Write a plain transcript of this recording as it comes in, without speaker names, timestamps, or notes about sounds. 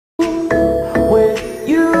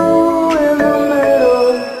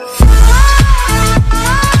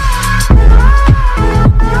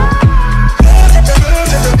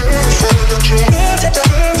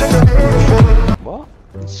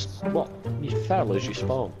fell as you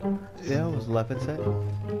spawn. Yeah, I was levitating.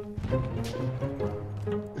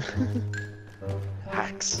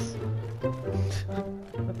 Hacks.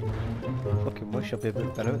 Fucking wish I'd be a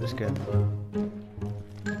bit better at this game.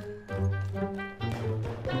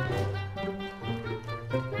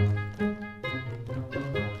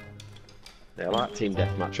 Yeah, I like team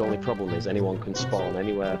deathmatch. Only problem is anyone can spawn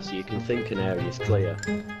anywhere, so you can think an area's clear.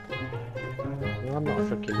 Well, I'm not a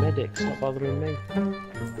freaking medic, it's not bothering me.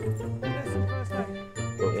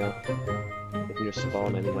 But yeah, they can just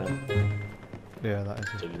spawn anywhere. Yeah, that is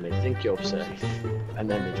So it. you may think you're safe, and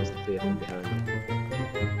then they just appear from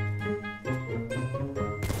behind.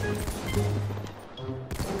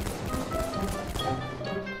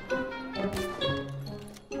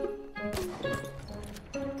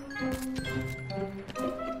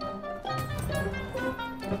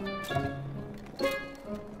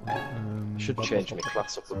 Should change my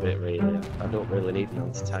class up a bit really. I don't really need an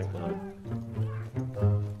anti-tank now.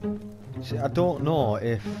 See, I don't know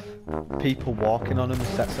if people walking on them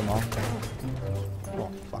sets them off. Oh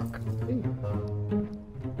fuck.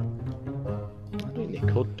 I mean, they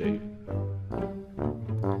could do.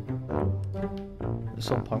 At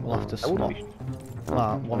some point we'll have to I would swap. be-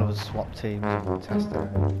 Like, one of us swap teams and test it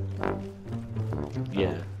out.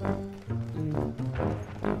 Yeah.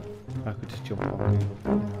 I could just jump on you.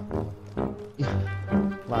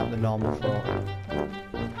 Like the normal folk.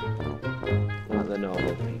 Like the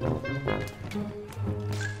normal people.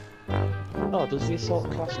 Oh, does the assault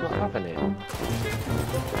class not have any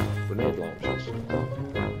grenade launchers?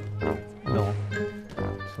 No.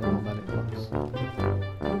 It's a normal medic class.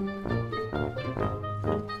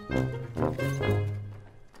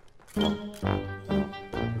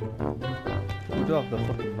 We do have the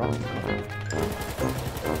fucking rocket cannon.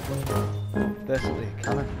 Basically a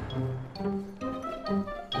cannon.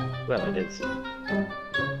 Well, it is. To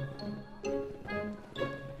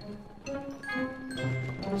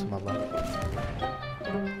my left.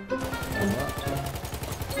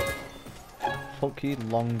 Fuck you,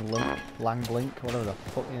 Lang Link, whatever the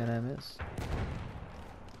fuck your name is.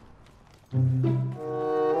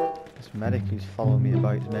 This medic who's following me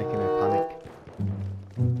about is making me panic.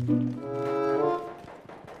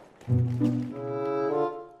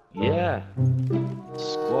 Yeah.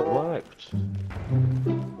 Squad wiped.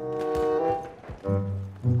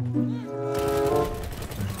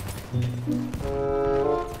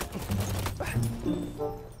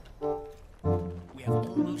 We have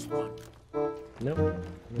almost won. Nope.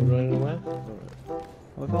 We're running away. Alright.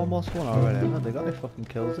 We've almost won already, haven't they? Got any fucking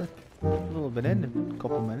kills in? We've only been in a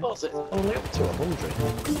couple of minutes. What's it? Only up to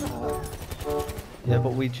 100. Yeah,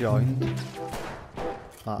 but we joined.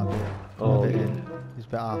 Like a bit, Oh, a bit yeah. in. He's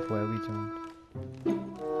about halfway, we joined.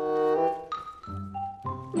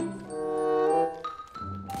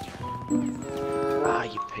 Ah,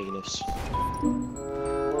 you penis.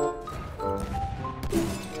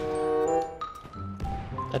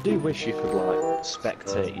 I do wish you could, like,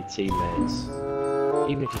 spectate your teammates.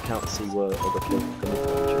 Even if you can't see where other people are coming from, you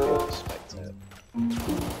should be able to spectate.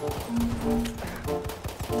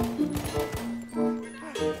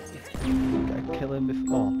 Get a kill in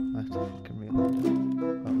before. Oh, I have to fucking reload.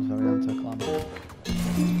 That was very anticlimactic.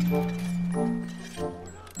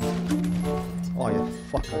 Oh, you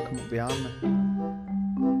fucker, come up behind me.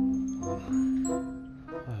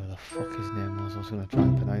 Whatever the fuck his name was, I was going to try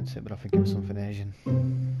and pronounce it, but I think it was something Asian.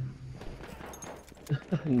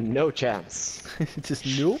 No chance. Just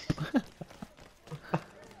nope.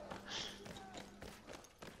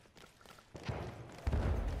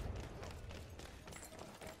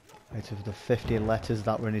 Out of the 50 letters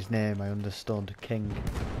that were in his name, I understood King.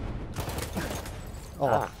 Oh,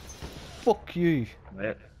 Ah. fuck you.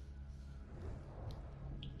 Wait.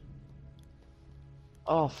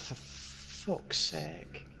 Oh, for fuck's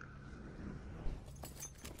sake.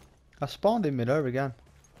 I spawned in mid-air again.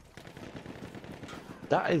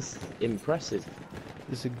 That is impressive.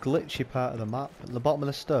 There's a glitchy part of the map at the bottom of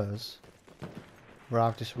the stairs where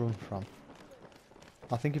I've just run from.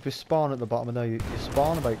 I think if you spawn at the bottom of there, you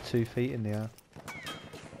spawn about 2 feet in the air.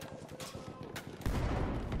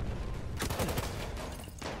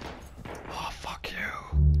 Oh, fuck you.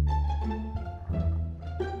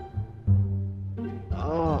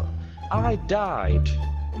 Oh, I died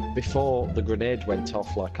before the grenade went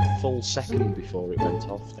off, like a full second before it went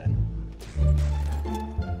off then.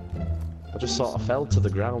 I just sort of fell to the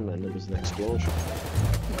ground then, there was an explosion.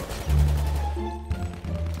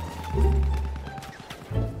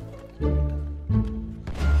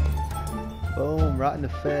 Boom, right in the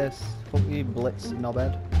face. Fuck you, blitz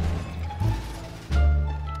knobhead.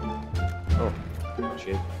 Oh,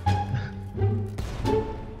 shit.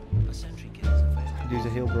 A sentry kills. could use a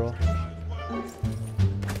heal, bro.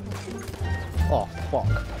 Oh, fuck.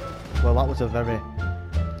 Well, that was a very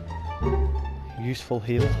useful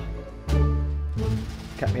heal.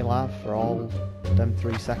 Kept me alive for all them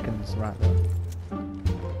 3 seconds right there.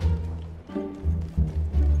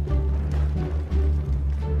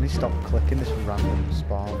 I need to stop clicking this random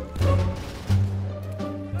spawn.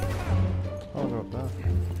 Oh, they're up there.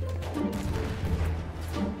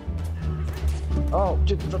 Oh,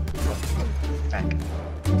 just the heck.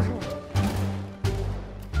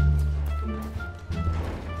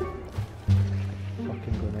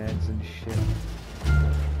 Fucking grenades and shit.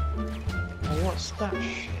 Oh, what's that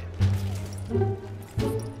shit?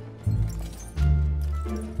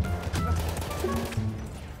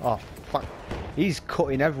 Oh, fuck. He's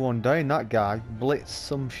cutting everyone down, that guy. Blitz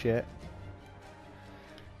some shit.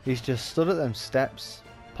 He's just stood at them steps,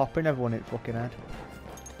 popping everyone in fucking head.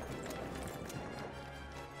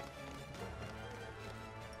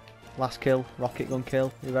 Last kill, rocket gun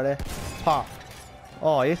kill. You ready? Pop!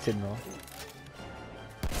 Oh, I hit him though.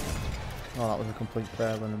 Oh, that was a complete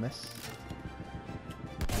fail and a miss.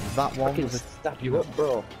 That one was a... stab you up,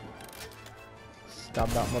 bro. Stab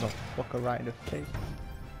that motherfucker right in the face.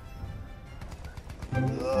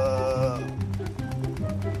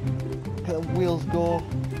 Get the wheels go.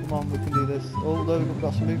 Come on, we can do this. Oh, there we've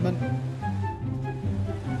got some movement.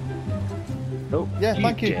 Oh, Yeah,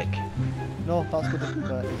 thank you. Dick. No, that's good.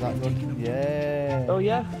 Is that good? Yeah. Oh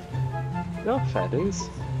yeah. No, fair dues.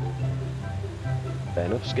 Fair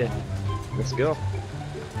enough, Skip. Let's go.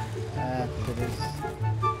 It is.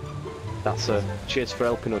 That's a cheers for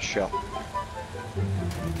helping us shot.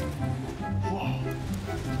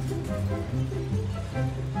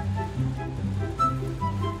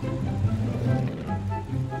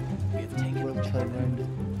 We have taken We'll turn round.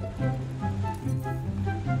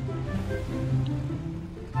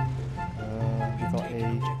 We've got a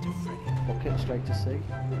objective ready. bucket straight to sea.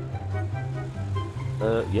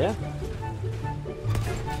 Yeah.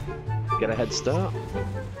 Get a head start. Going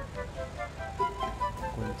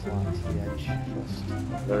to land to the edge first.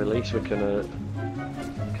 Or at least we can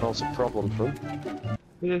cause a problem for them.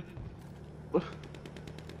 Yeah. What?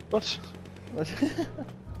 That's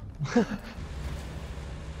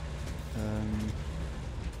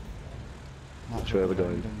where we're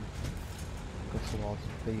going. Go towards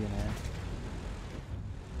B and A.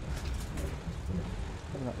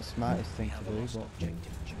 Probably not the smartest thing to do,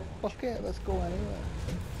 but fuck it, let's go anyway.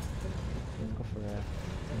 Let's go for A.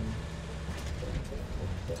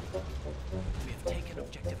 We have taken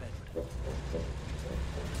objective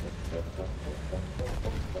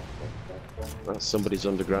Edward. Somebody's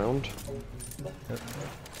underground.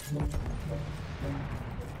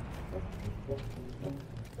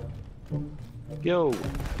 Yo! We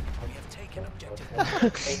have taken objective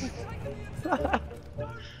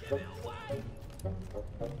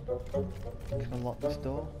Can I lock this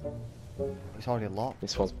door? It's already locked.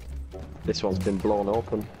 This one's been blown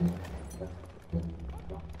open.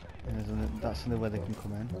 And that's the only way they can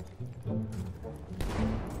come in.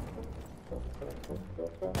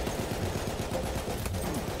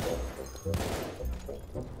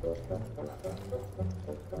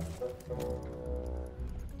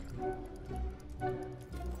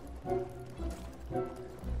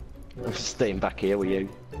 I'm staying back here with you.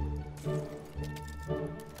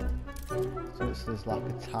 So there's like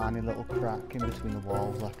a tiny little crack in between the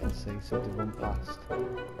walls I can see, so they run past.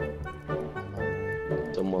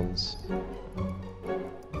 Someone's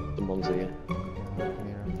here. Yeah, I can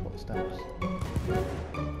hear footsteps.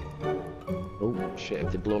 Oh shit,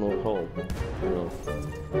 have they blown a hole? No.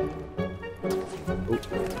 Oh.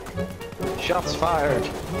 Shots fired!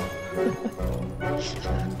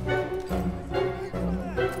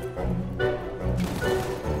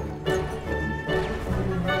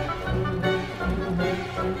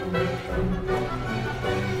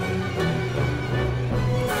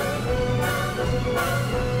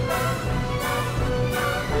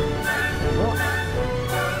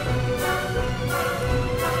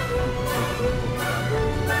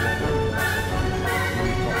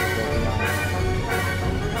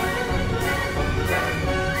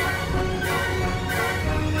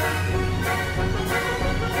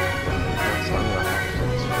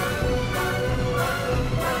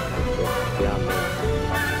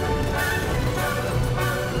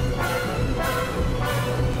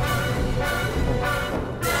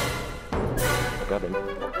 Got him.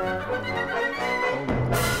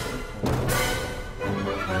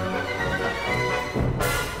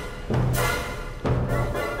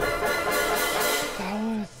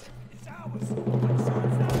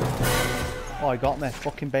 Oh, he got me.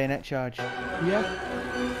 Fucking bayonet charge. Yeah.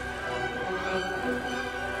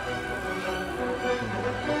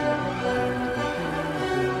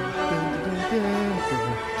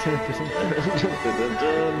 Turn for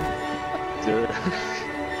something.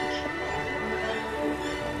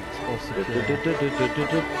 Supposed to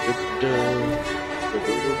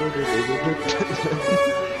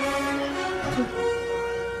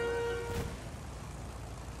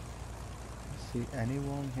see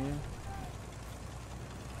anyone here?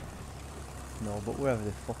 No, but wherever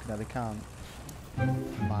they fucking are, they can't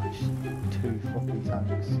match 2 fucking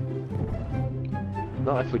tanks.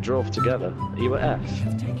 Not if we drove together. Are you at F? We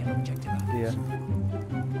have taken objective apples. Yeah.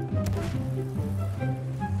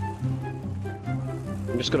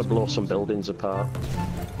 I'm just gonna blow some buildings apart. Got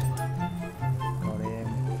him.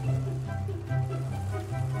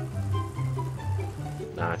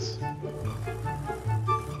 Nice.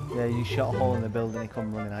 Yeah, you shot a hole in the building, he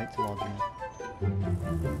come running out towards me.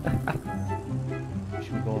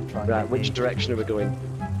 Should we go try and Right, get which E? direction are we going?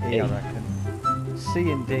 E, I E. reckon.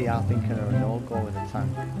 C and D, I think, are a no-go with a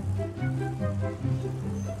tank.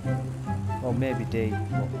 Well, maybe D,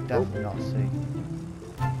 but definitely not C.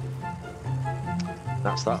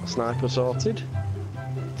 That's that sniper sorted.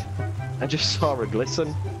 I just saw her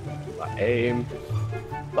glisten. I aim.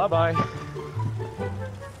 Bye bye.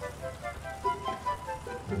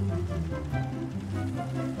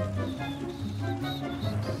 Oh,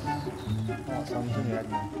 that sounds in your head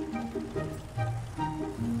now.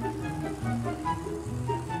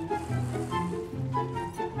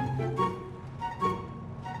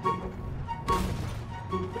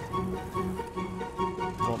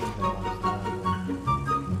 What was it last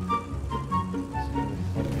time?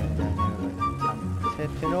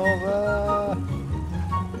 Tipping over!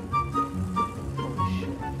 Holy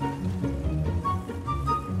shit.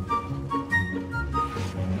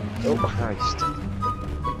 Oh, Christ.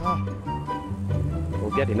 Ah.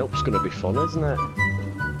 Well, getting up's gonna be fun, isn't it?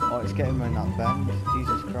 Oh, it's getting around that bend.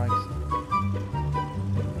 Jesus Christ.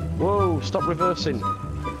 Whoa, stop reversing.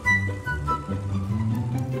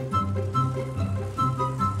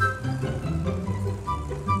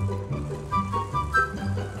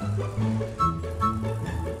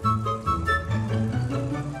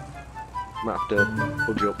 Might have to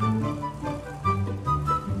budge up.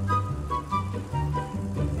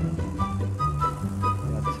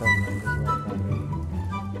 Yeah, turn around as well, can't we?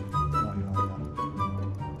 No,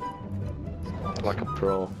 you're Like a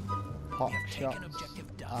pro. Pop We have shots. taken objective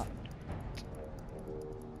At... Duff.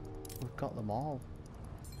 We've got them all.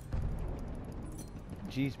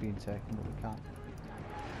 G's being taken, but we can't.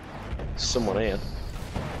 Someone here.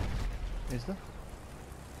 Is there?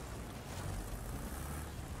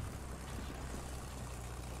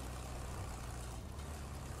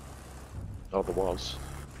 Oh, there was.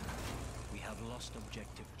 We have lost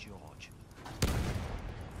objective George.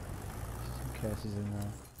 Some cases in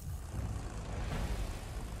there.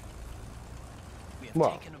 We have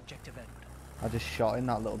What? taken objective Edward. I just shot in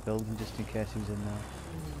that little building just in case he was in there.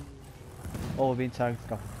 Oh, we're being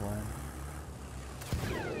targeted off a plane.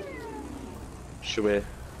 Should we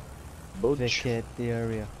budge? Vacate the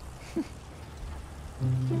area. Should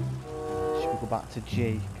we go back to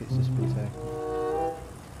G? 'Cause it's just been taken.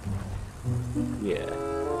 Yeah.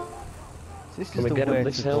 So this Can is we the get up way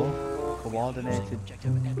this to hill? go. Coordinated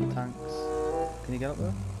Objective Edward. tanks. Can you get up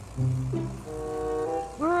there?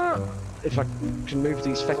 Ah, if I can move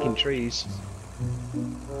these fecking trees.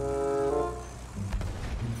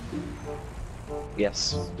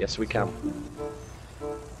 Yes, yes we can.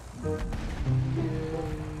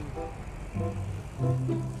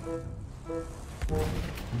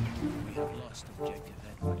 We have lost objective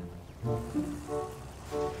Edward.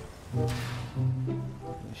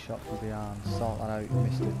 Getting shot from behind. Sort that out,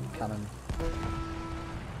 Mr. Cannon.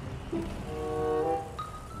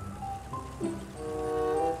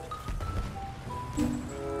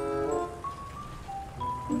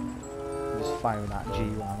 I'm just firing that G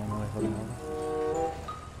while I'm on the way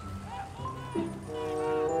home.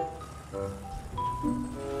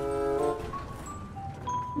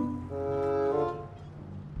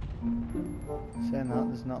 Saying that,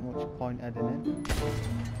 there's not much point heading in.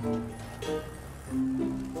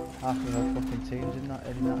 Half of our fucking team's in that,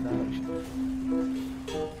 heading that direction.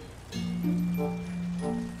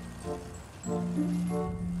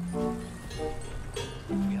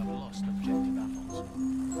 We have lost objective apples.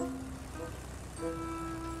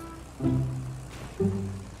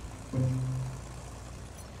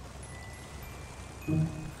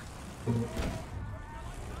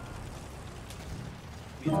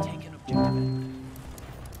 We have taken objective Edward.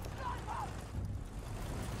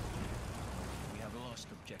 We have lost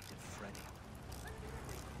objective Freddy.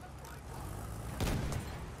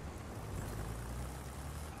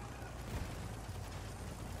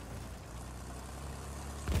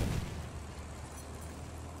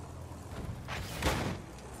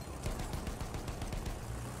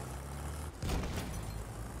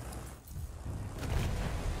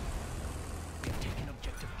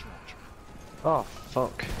 Oh,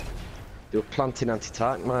 fuck. They were planting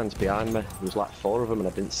anti-tank mines behind me. There was like 4 of them and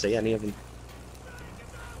I didn't see any of them.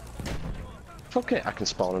 Fuck it, I can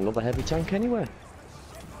spawn another heavy tank anywhere.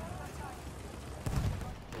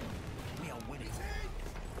 We are winning.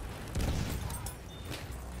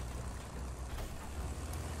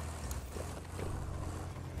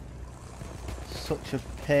 Such a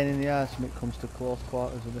pain in the ass when it comes to close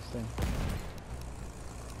quarters with this thing.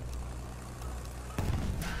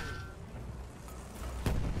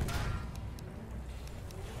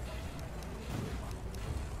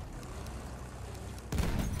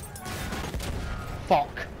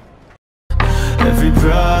 Fuck. Every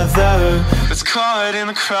brother that's caught in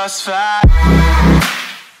the crossfire,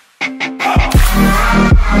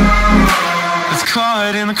 that's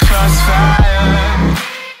caught in the crossfire.